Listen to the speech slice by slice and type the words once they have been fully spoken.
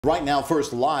Right now,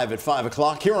 first live at 5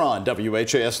 o'clock here on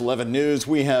WHAS 11 News.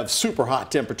 We have super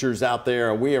hot temperatures out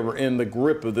there. We are in the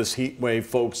grip of this heat wave,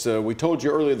 folks. We told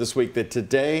you earlier this week that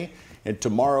today and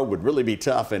tomorrow would really be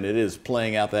tough, and it is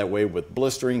playing out that way with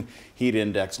blistering heat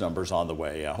index numbers on the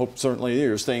way. I hope certainly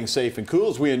you're staying safe and cool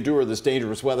as we endure this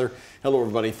dangerous weather. Hello,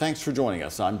 everybody. Thanks for joining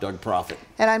us. I'm Doug Proffitt.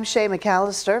 And I'm Shay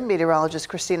McAllister. Meteorologist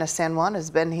Christina San Juan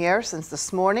has been here since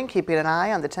this morning, keeping an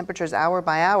eye on the temperatures hour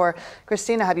by hour.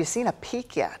 Christina, have you seen a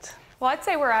peak yet? Well, I'd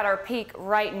say we're at our peak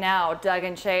right now, Doug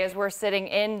and Shay, as we're sitting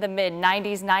in the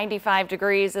mid-90s, 95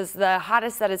 degrees is the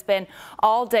hottest that it's been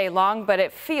all day long, but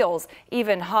it feels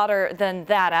even hotter than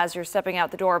that as you're stepping out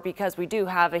the door because we do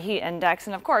have a heat index.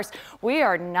 And of course, we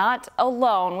are not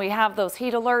alone. We have those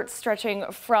heat alerts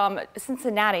stretching from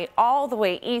Cincinnati all the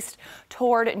way east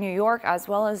toward New York as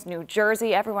well as New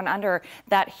Jersey. Everyone under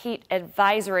that heat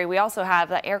advisory. We also have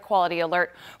the air quality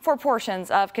alert for portions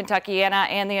of Kentuckiana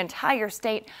and the entire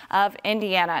state of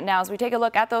Indiana. Now, as we take a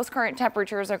look at those current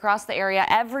temperatures across the area,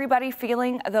 everybody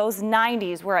feeling those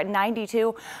 90s. We're at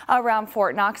 92 around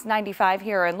Fort Knox, 95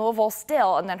 here in Louisville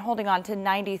still, and then holding on to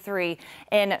 93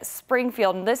 in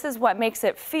Springfield. And this is what makes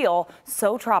it feel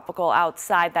so tropical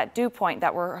outside. That dew point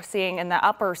that we're seeing in the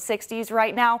upper 60s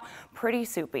right now, pretty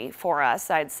soupy for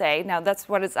us, I'd say. Now, that's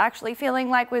what it's actually feeling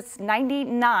like with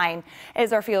 99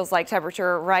 is our feels like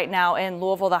temperature right now in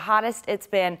Louisville. The hottest it's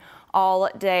been all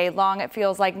day long. It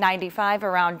feels like 95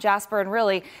 around Jasper and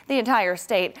really the entire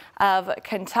state of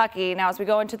Kentucky. Now, as we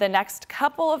go into the next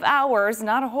couple of hours,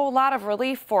 not a whole lot of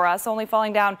relief for us, only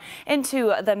falling down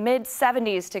into the mid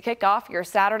 70s to kick off your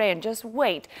Saturday, and just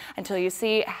wait until you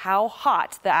see how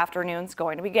hot the afternoon's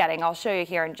going to be getting. I'll show you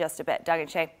here in just a bit. Doug and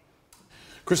Shay.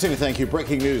 Christina, thank you.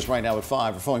 Breaking news right now at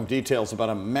 5. We're following details about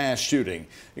a mass shooting.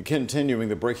 Continuing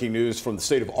the breaking news from the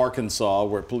state of Arkansas,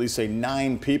 where police say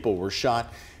 9 people were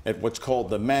shot at what's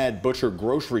called the Mad Butcher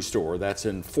grocery store. That's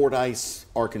in Fordyce,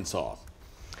 Arkansas.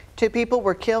 2 people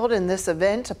were killed in this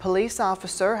event. A police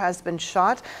officer has been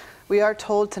shot. We are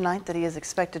told tonight that he is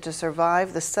expected to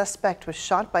survive. The suspect was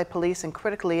shot by police and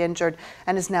critically injured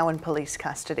and is now in police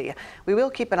custody. We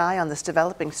will keep an eye on this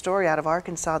developing story out of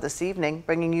Arkansas this evening,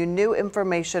 bringing you new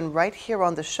information right here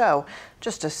on the show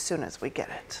just as soon as we get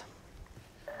it.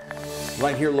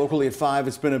 Right here locally at 5,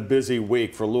 it's been a busy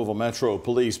week for Louisville Metro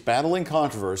Police, battling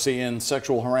controversy in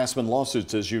sexual harassment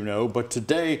lawsuits, as you know. But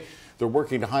today, they're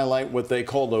working to highlight what they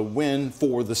call a win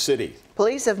for the city.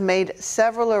 Police have made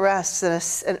several arrests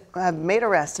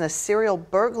in a serial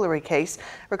burglary case,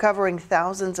 recovering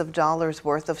thousands of dollars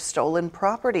worth of stolen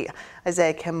property.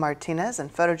 Isaiah Kim Martinez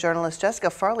and photojournalist Jessica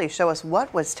Farley show us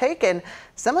what was taken.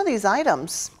 Some of these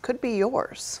items could be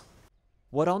yours.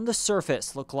 What on the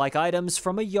surface look like items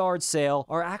from a yard sale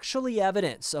are actually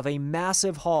evidence of a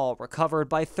massive haul recovered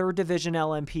by 3rd Division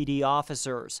LMPD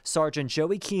officers. Sergeant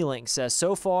Joey Keeling says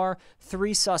so far,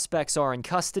 3 suspects are in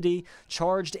custody,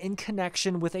 charged in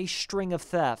connection with a string of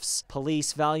thefts.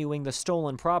 Police valuing the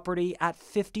stolen property at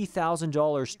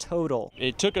 $50,000 total.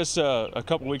 It took us a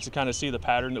couple weeks to kind of see the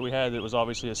pattern that we had. It was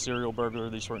obviously a serial burglary.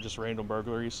 These weren't just random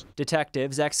burglaries.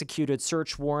 Detectives executed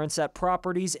search warrants at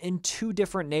properties in 2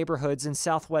 different neighborhoods in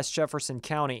Southwest Jefferson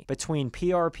County between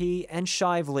PRP and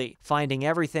Shively, finding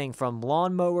everything from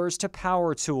lawnmowers to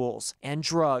power tools and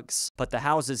drugs. But the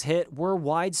houses hit were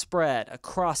widespread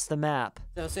across the map.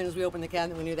 So as soon as we opened the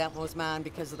cabinet, we knew that one was mine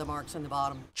because of the marks on the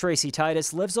bottom. Tracy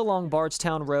Titus lives along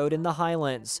Bardstown Road in the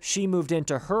Highlands. She moved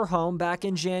into her home back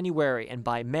in January, and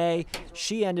by May,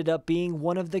 she ended up being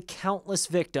one of the countless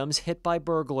victims hit by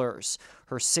burglars.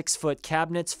 Her 6-foot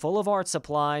cabinets full of art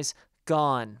supplies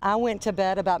gone. I went to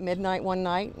bed about midnight one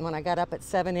night. When I got up at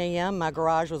 7 a.m., my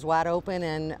garage was wide open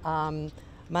and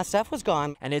my stuff was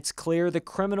gone. And it's clear the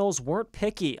criminals weren't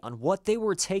picky on what they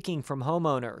were taking from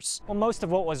homeowners. Well, most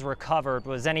of what was recovered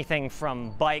was anything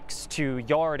from bikes to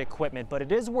yard equipment, but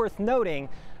it is worth noting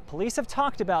police have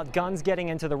talked about guns getting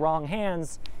into the wrong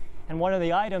hands, and one of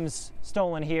the items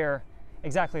stolen here,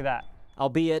 exactly that.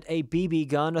 Albeit a BB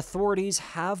gun, authorities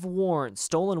have warned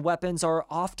stolen weapons are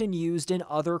often used in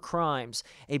other crimes,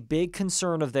 a big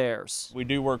concern of theirs. We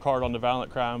do work hard on the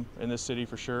violent crime in this city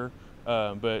for sure,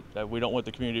 but we don't want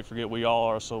the community to forget we all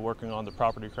are also working on the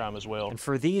property crime as well. And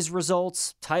for these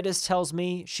results, Titus tells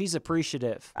me she's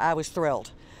appreciative. I was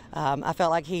thrilled. I felt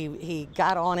like he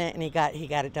got on it and he got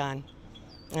it done.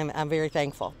 I'm very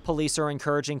thankful. Police are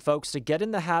encouraging folks to get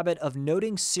in the habit of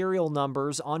noting serial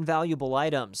numbers on valuable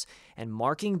items and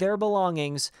marking their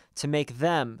belongings to make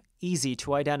them easy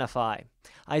to identify.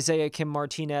 Isaiah Kim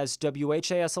Martinez,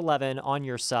 WHAS 11 on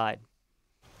your side.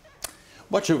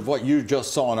 Much of what you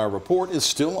just saw in our report is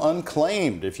still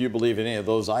unclaimed. If you believe any of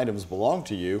those items belong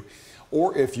to you,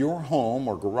 or if your home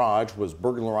or garage was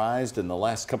burglarized in the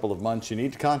last couple of months, you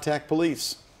need to contact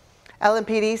police.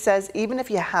 LMPD says even if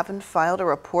you haven't filed a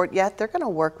report yet, they're going to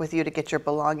work with you to get your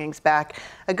belongings back.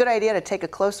 A good idea to take a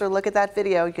closer look at that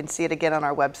video. You can see it again on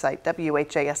our website,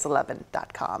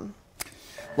 WHAS11.com.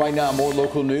 Right now, more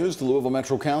local news. The Louisville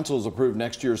Metro Council has approved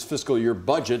next year's fiscal year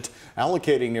budget,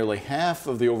 allocating nearly half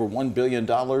of the over $1 billion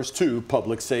to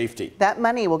public safety. That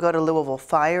money will go to Louisville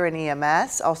Fire and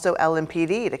EMS, also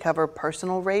LMPD to cover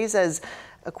personal raises,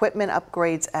 equipment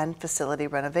upgrades, and facility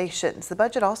renovations. The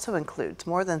budget also includes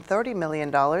more than $30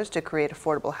 million to create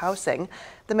affordable housing.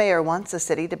 The mayor wants the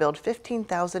city to build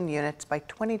 15,000 units by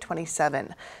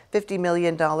 2027. $50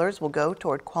 million will go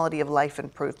toward quality of life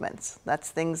improvements. That's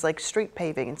things like street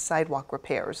paving and sidewalk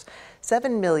repairs.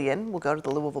 $7 million will go to the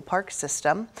Louisville Park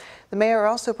system. The mayor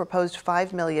also proposed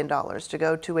 $5 million to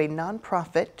go to a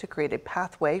nonprofit to create a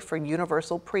pathway for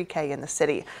universal pre-K in the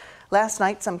city. Last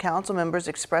night, some council members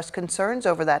expressed concerns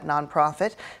over that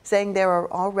nonprofit, saying there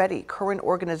are already current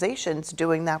organizations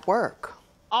doing that work.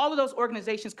 All of those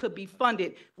organizations could be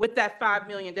funded with that $5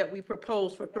 million that we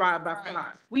proposed for Thrive by 5.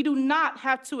 We do not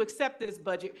have to accept this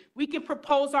budget. We can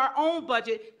propose our own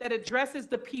budget that addresses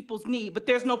the people's need, but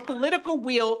there's no political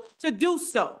will to do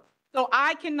so. So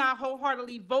I cannot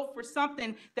wholeheartedly vote for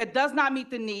something that does not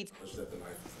meet the needs.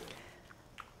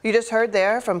 You just heard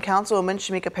there from Councilwoman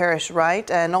Shamika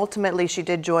Parrish-Wright, and ultimately she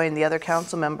did join the other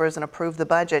council members and approve the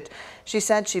budget. She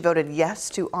said she voted yes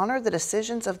to honor the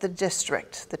decisions of the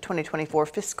district. The 2024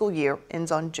 fiscal year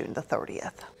ends on June the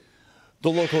 30th. The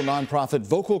local nonprofit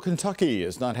Vocal Kentucky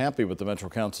is not happy with the Metro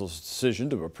Council's decision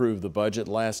to approve the budget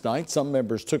last night. Some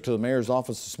members took to the mayor's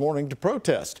office this morning to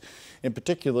protest. In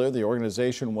particular, the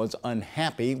organization was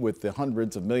unhappy with the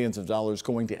hundreds of millions of dollars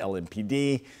going to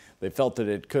LMPD. They felt that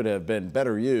it could have been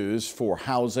better used for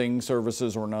housing,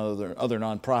 services, or other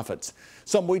nonprofits.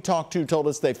 Some we talked to told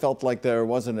us they felt like there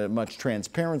wasn't much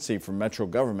transparency from Metro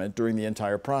government during the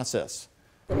entire process.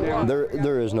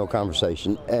 There is no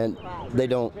conversation, and they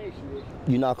don't.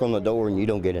 You knock on the door and you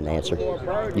don't get an answer.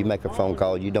 You make a phone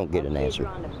call, you don't get an answer.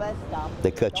 They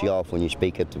cut you off when you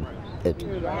speak at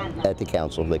the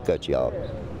council. They cut you off.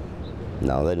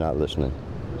 No, they're not listening.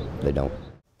 They don't.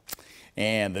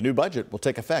 And the new budget will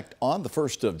take effect on the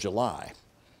 1st of July.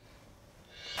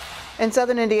 In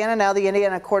southern Indiana, now the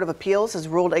Indiana Court of Appeals has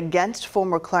ruled against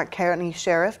former Clark County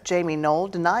Sheriff Jamie Knoll,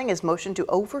 denying his motion to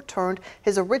overturn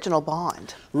his original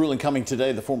bond. Ruling coming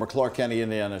today, the former Clark County,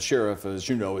 Indiana Sheriff, as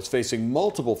you know, is facing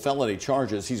multiple felony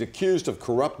charges. He's accused of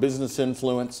corrupt business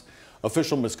influence,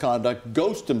 official misconduct,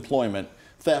 ghost employment,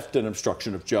 theft, and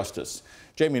obstruction of justice.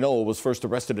 Jamie Knoll was first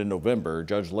arrested in November.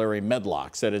 Judge Larry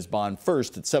Medlock set his bond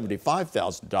first at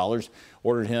 $75,000,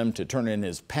 ordered him to turn in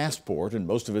his passport and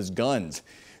most of his guns.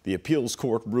 The appeals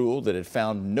court ruled that it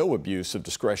found no abuse of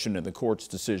discretion in the court's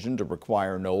decision to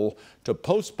require Knoll to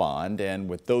post bond and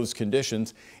with those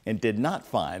conditions, and did not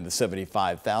find the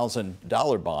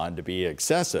 $75,000 bond to be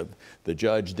excessive. The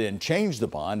judge then changed the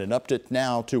bond and upped it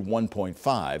now to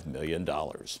 $1.5 million.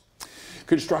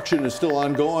 Construction is still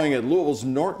ongoing at Louisville's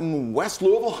Norton West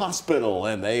Louisville Hospital,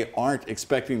 and they aren't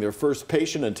expecting their first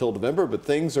patient until November, but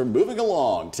things are moving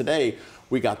along. Today,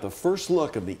 we got the first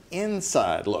look of the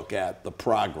inside look at the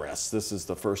progress. This is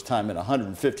the first time in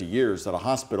 150 years that a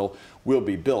hospital will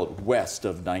be built west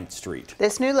of 9th Street.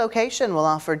 This new location will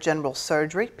offer general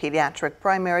surgery, pediatric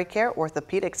primary care,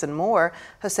 orthopedics, and more.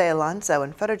 Jose Alonso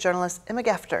and photojournalist Emma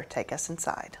Gefter take us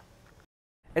inside.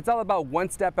 It's all about one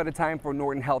step at a time for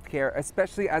Norton Healthcare,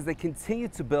 especially as they continue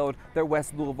to build their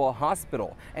West Louisville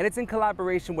Hospital. And it's in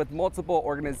collaboration with multiple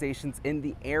organizations in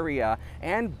the area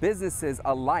and businesses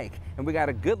alike. And we got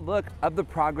a good look of the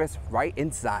progress right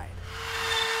inside.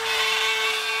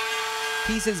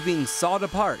 Pieces being sawed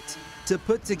apart to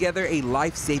put together a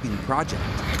life-saving project.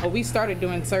 We started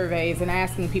doing surveys and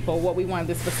asking people what we wanted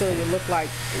this facility to look like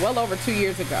well over 2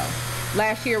 years ago.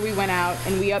 Last year we went out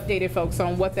and we updated folks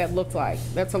on what that looked like.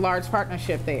 That's a large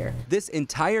partnership there. This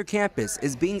entire campus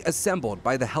is being assembled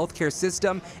by the healthcare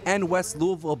system and West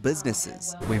Louisville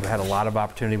businesses. We've had a lot of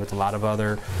opportunity with a lot of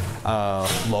other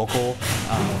local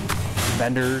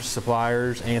vendors,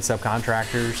 suppliers, and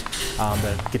subcontractors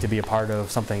that get to be a part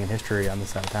of something in history on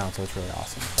this side of town, so it's really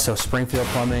awesome. So Springfield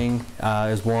Plumbing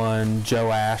is one, Joe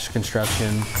Ash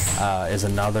Construction is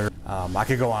another. I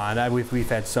could go on. We've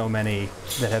had so many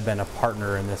that have been a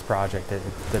partner in this project that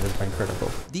has been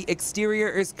critical. The exterior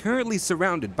is currently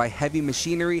surrounded by heavy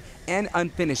machinery and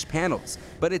unfinished panels,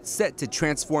 but it's set to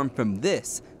transform from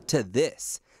this to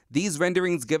this. These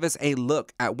renderings give us a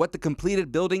look at what the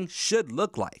completed building should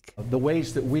look like. The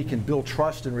ways that we can build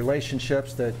trust and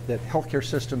relationships that healthcare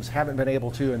systems haven't been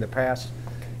able to in the past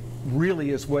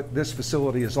really is what this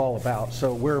facility is all about.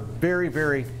 So we're very,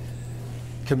 very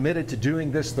committed to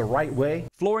doing this the right way.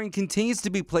 Flooring continues to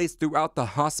be placed throughout the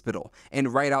hospital,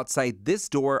 and right outside this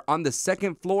door on the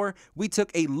second floor, we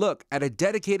took a look at a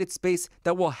dedicated space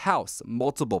that will house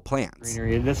multiple plants.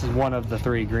 Greenery. This is one of the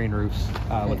 3 green roofs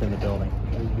within the building.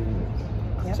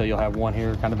 Yep. So you'll have one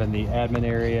here kind of in the admin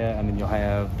area, and then you'll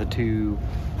have the 2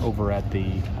 over at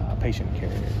the patient care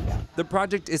area. The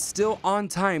project is still on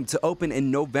time to open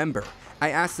in November. I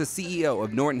asked the CEO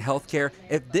of Norton Healthcare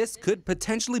if this could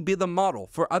potentially be the model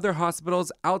for other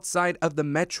hospitals outside of the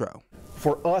metro.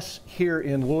 For us here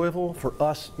in Louisville, for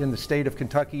us in the state of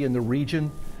Kentucky, in the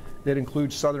region that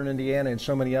includes southern Indiana and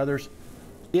so many others,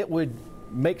 it would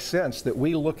make sense that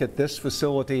we look at this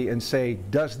facility and say,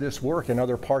 does this work in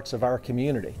other parts of our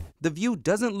community? The view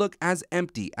doesn't look as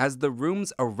empty as the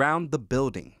rooms around the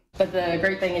building. But the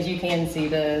great thing is you can see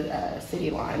the city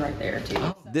line right there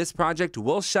too. This project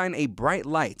will shine a bright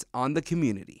light on the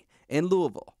community. In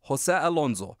Louisville, Jose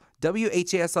Alonso,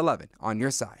 WHAS11 on your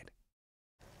side.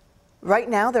 Right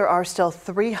now, there are still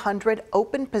 300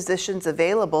 open positions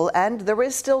available, and there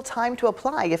is still time to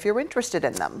apply if you're interested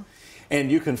in them.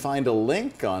 And you can find a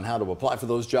link on how to apply for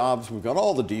those jobs. We've got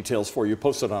all the details for you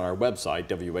posted on our website,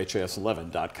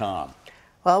 WHAS11.com.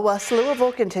 Well, West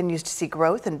Louisville continues to see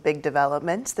growth and big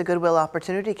developments. The Goodwill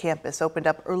Opportunity Campus opened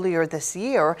up earlier this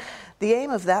year. The aim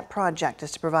of that project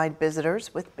is to provide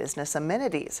visitors with business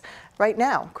amenities. Right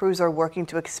now, crews are working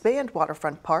to expand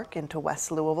Waterfront Park into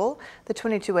West Louisville. The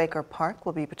 22-acre park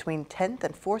will be between 10th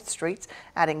and 4th Streets,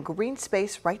 adding green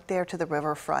space right there to the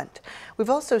riverfront. We've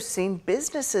also seen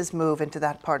businesses move into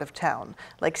that part of town,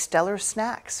 like Stellar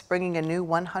Snacks, bringing a new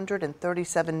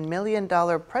 $137 million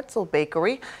pretzel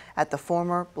bakery at the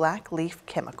former Black Leaf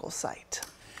Chemical site.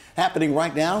 Happening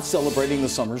right now, celebrating the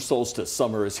summer solstice.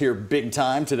 Summer is here big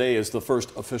time. Today is the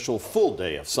first official full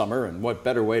day of summer, and what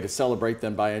better way to celebrate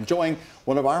than by enjoying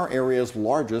one of our area's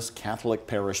largest Catholic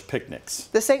parish picnics.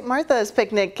 The St. Martha's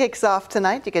picnic kicks off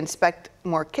tonight. You can expect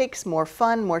more cakes, more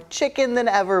fun, more chicken than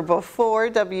ever before.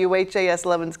 WHAS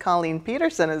 11's Colleen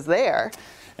Peterson is there.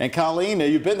 And Colleen,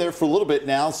 you've been there for a little bit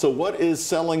now, so what is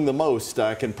selling the most?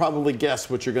 I can probably guess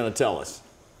what you're going to tell us.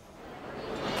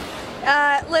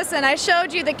 Listen, I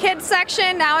showed you the kids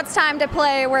section. Now it's time to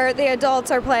play where the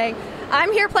adults are playing.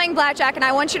 I'm here playing blackjack, and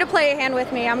I want you to play a hand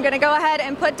with me. I'm going to go ahead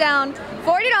and put down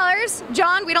 $40.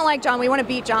 John, we don't like John. We want to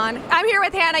beat John. I'm here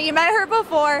with Hannah. You met her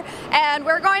before, and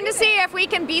we're going to see if we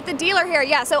can beat the dealer here.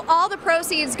 Yeah, so all the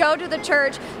proceeds go to the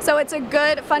church, so it's a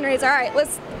good fundraiser. All right,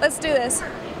 let's do this.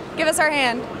 Give us our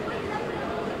hand.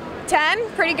 10,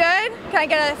 pretty good. Can I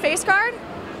get a face card?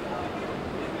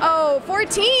 Oh,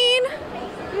 14.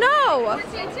 No.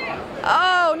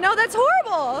 Oh, no, that's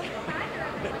horrible.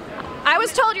 I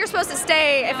was told you're supposed to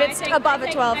stay if it's above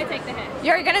a 12. I take the hit.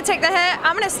 You're going to take the hit?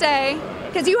 I'm going to stay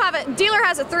because you have a dealer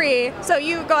has a 3, so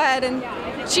you go ahead and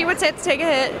she would say to take a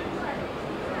hit.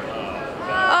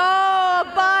 Oh,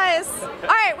 bust. All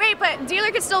right, wait, but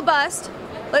dealer could still bust.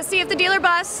 Let's see if the dealer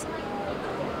busts.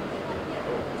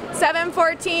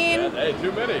 7-14. Hey,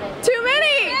 too many. Too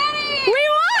many. We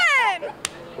won.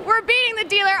 We're beating the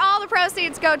dealer. All the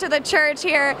proceeds go to the church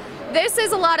here. This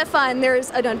is a lot of fun.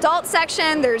 There's an adult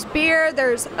section, there's beer,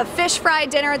 there's a fish fry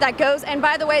dinner that goes, and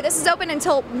by the way, this is open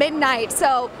until midnight,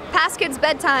 so past kids'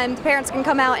 bedtime, the parents can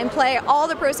come out and play. All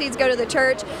the proceeds go to the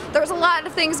church. There's a lot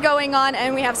of things going on,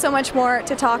 and we have so much more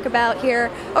to talk about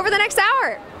here over the next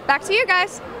hour. Back to you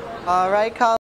guys. All right, Colin.